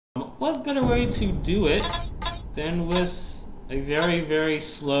What better way to do it than with a very, very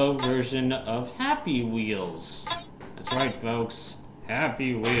slow version of Happy Wheels? That's right, folks.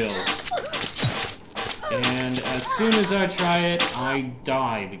 Happy Wheels. And as soon as I try it, I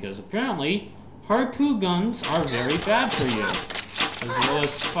die, because apparently harpoon guns are very bad for you, as well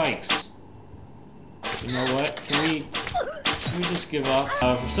as spikes. You know what? Can we just give up?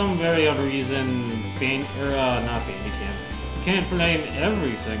 For some very other reason, not Bandicam. Can't blame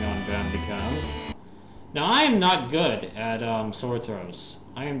everything on Bandicam. Now, I am not good at sword throws.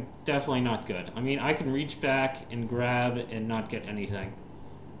 I am definitely not good. I mean, I can reach back and grab and not get anything.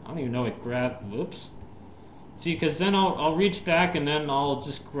 I don't even know what grab. Whoops. See, because then I'll reach back and then I'll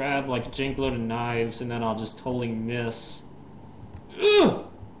just grab like a jinkload of knives and then I'll just totally miss. Ugh!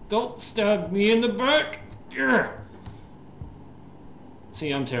 Don't stab me in the back! Ugh!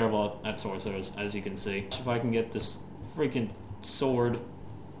 See, I'm terrible at sword throws, as you can see. If I can get this freaking sword.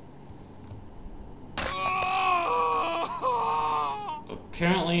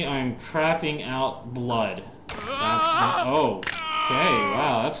 Apparently, I'm crapping out blood. That's not, oh, okay,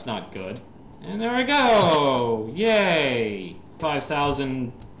 wow, that's not good. And there we go! Yay!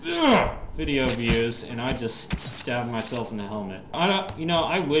 5,000 video views, and I just stabbed myself in the helmet.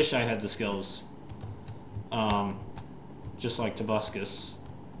 I wish I had the skills, just like Tobuscus,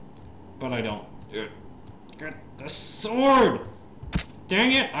 but I don't. Get the sword!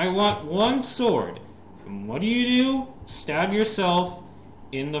 Dang it, I want one sword. And what do? Stab yourself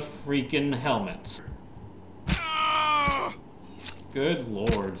in the freaking helmet. Good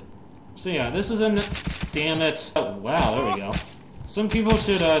lord. So yeah, this is damn it. Oh, wow, there we go. Some people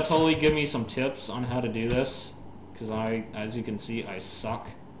should totally give me some tips on how to do this, because as you can see, I suck.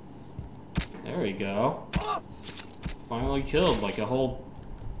 There we go. Finally killed like a whole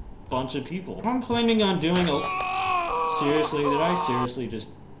bunch of people. I'm planning on doing seriously, did I seriously just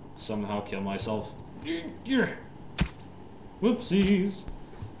somehow kill myself? Whoopsies.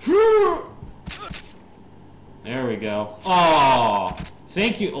 There we go. Aww.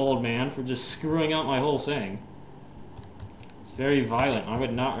 Thank you, old man, for just screwing up my whole thing. It's very violent. I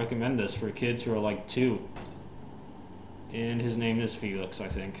would not recommend this for kids who are like 2. And his name is Felix, I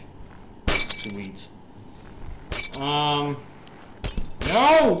think. Sweet. No!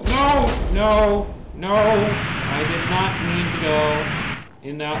 I did not mean to go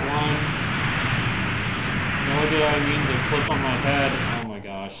in that one. Nor did I mean to flip on my head. Oh my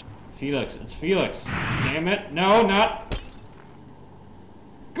gosh. Felix, it's Felix. Damn it. No, not.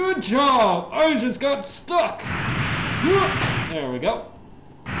 Good job! I just got stuck! There we go.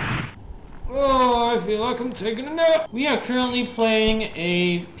 Oh, I feel like I'm taking a nap. We are currently playing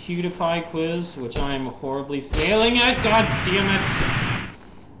a PewDiePie quiz, which I'm horribly failing at. God damn it!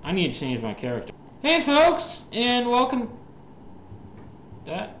 I need to change my character. Hey folks, and welcome.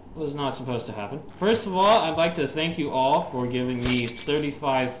 That was not supposed to happen. First of all, I'd like to thank you all for giving me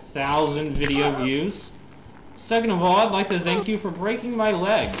 35,000 video views. Second of all, I'd like to thank you for breaking my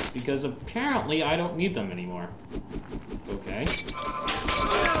legs, because apparently I don't need them anymore. Okay.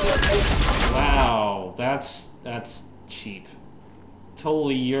 Wow, that's cheap.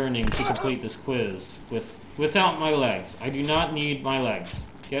 Totally yearning to complete this quiz without my legs. I do not need my legs.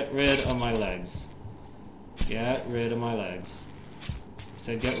 Get rid of my legs. Get rid of my legs. I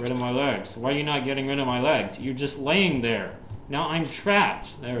said get rid of my legs. Why are you not getting rid of my legs? You're just laying there. Now I'm trapped.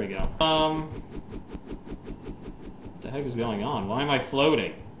 There we go. What the heck is going on? Why am I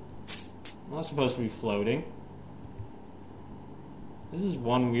floating? I'm not supposed to be floating. This is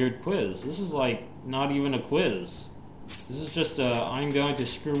one weird quiz. This is like not even a quiz. This is just I'm going to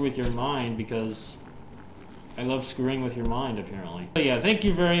screw with your mind because I love screwing with your mind apparently. But yeah, thank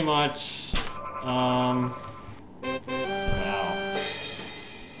you very much. Wow.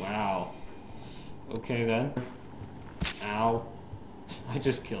 Wow. Okay then. Ow. I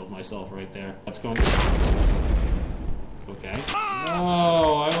just killed myself right there. That's going Okay. No,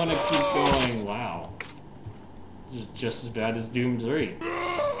 I want to keep going. Wow. This is just as bad as Doom 3.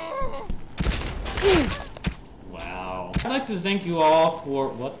 Wow. I'd like to thank you all for...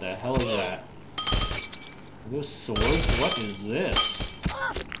 What the hell is that? Are those swords? What is this?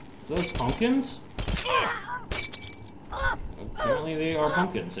 Are those pumpkins? Apparently they are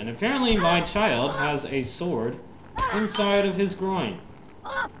pumpkins. And apparently my child has a sword inside of his groin.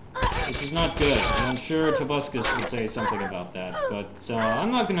 Which is not good, and I'm sure Tobuscus would say something about that, but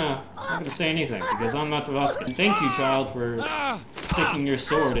I'm not gonna say anything, because I'm not Tobuscus. Thank you, child, for sticking your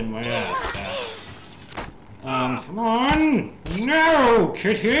sword in my ass. Come on! No,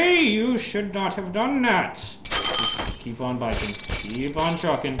 kitty! You should not have done that! Just keep on biking. Keep on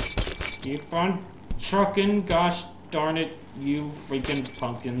trucking. Keep on trucking, gosh darn it, you freaking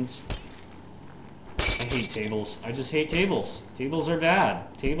pumpkins. I hate tables. I just hate tables. Tables are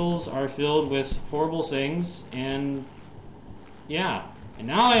bad. Tables are filled with horrible things, and yeah. And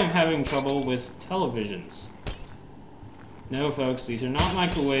now I am having trouble with televisions. No, folks, these are not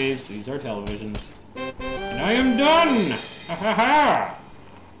microwaves. These are televisions. And I am done! Ha ha ha!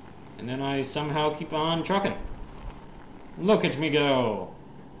 And then I somehow keep on trucking. Look at me go!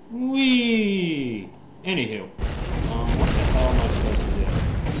 Whee! Anywho, what the hell am I supposed to do?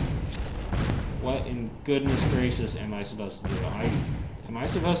 What in goodness gracious am I supposed to do? Am I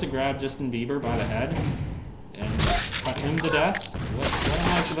supposed to grab Justin Bieber by the head and cut him to death? What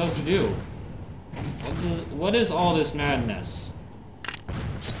am I supposed to do? What is all this madness?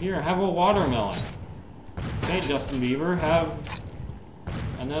 Here, have a watermelon. Okay, Justin Bieber, have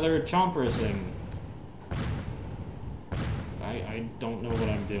another chomper thing. I don't know what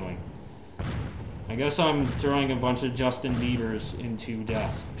I'm doing. I guess I'm throwing a bunch of Justin Biebers into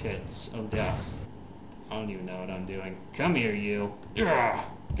death pits of death. I don't even know what I'm doing. Come here, you. Ugh,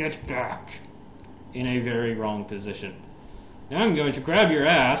 get back. In a very wrong position. Now I'm going to grab your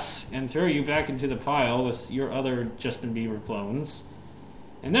ass and throw you back into the pile with your other Justin Bieber clones.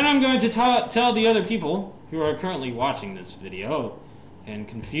 And then I'm going to tell the other people who are currently watching this video and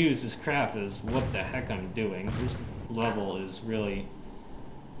confused as crap as what the heck I'm doing. This level is really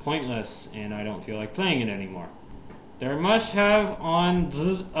pointless and I don't feel like playing it anymore. There must have on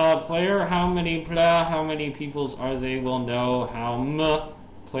the player how many peoples are they will know how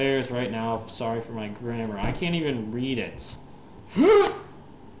players right now. Sorry for my grammar. I can't even read it.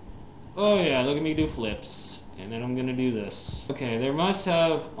 Oh yeah, look at me do flips. And then I'm gonna do this. Okay, there must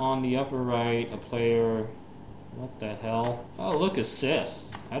have on the upper right a player. What the hell? Oh, look, assist.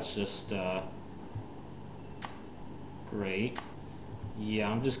 That's just great. Yeah,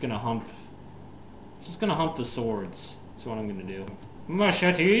 I'm just gonna hump the swords. That's what I'm gonna do.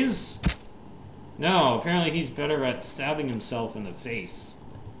 Machetes? No, apparently he's better at stabbing himself in the face.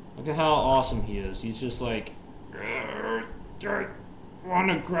 Look at how awesome he is. He's just like, I want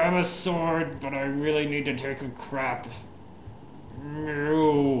to grab a sword, but I really need to take a crap.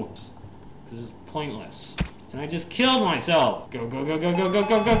 No. This is pointless. And I just killed myself. Go, go, go, go, go, go,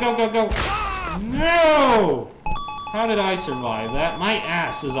 go, go, go, go, go. No! How did I survive that? My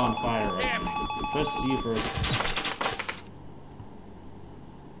ass is on fire right now. Press C first.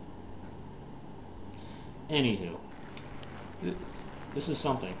 Anywho. This is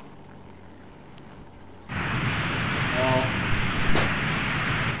something. Well,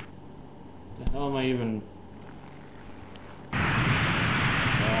 the hell am I even...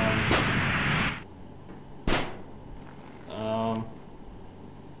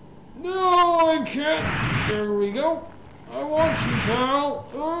 No, I can't. There we go. I want you, Cal.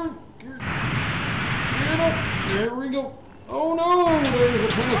 There we go. Oh no, there's a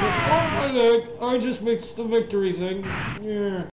pinnacle. Oh my leg. I just mixed the victory thing. Yeah.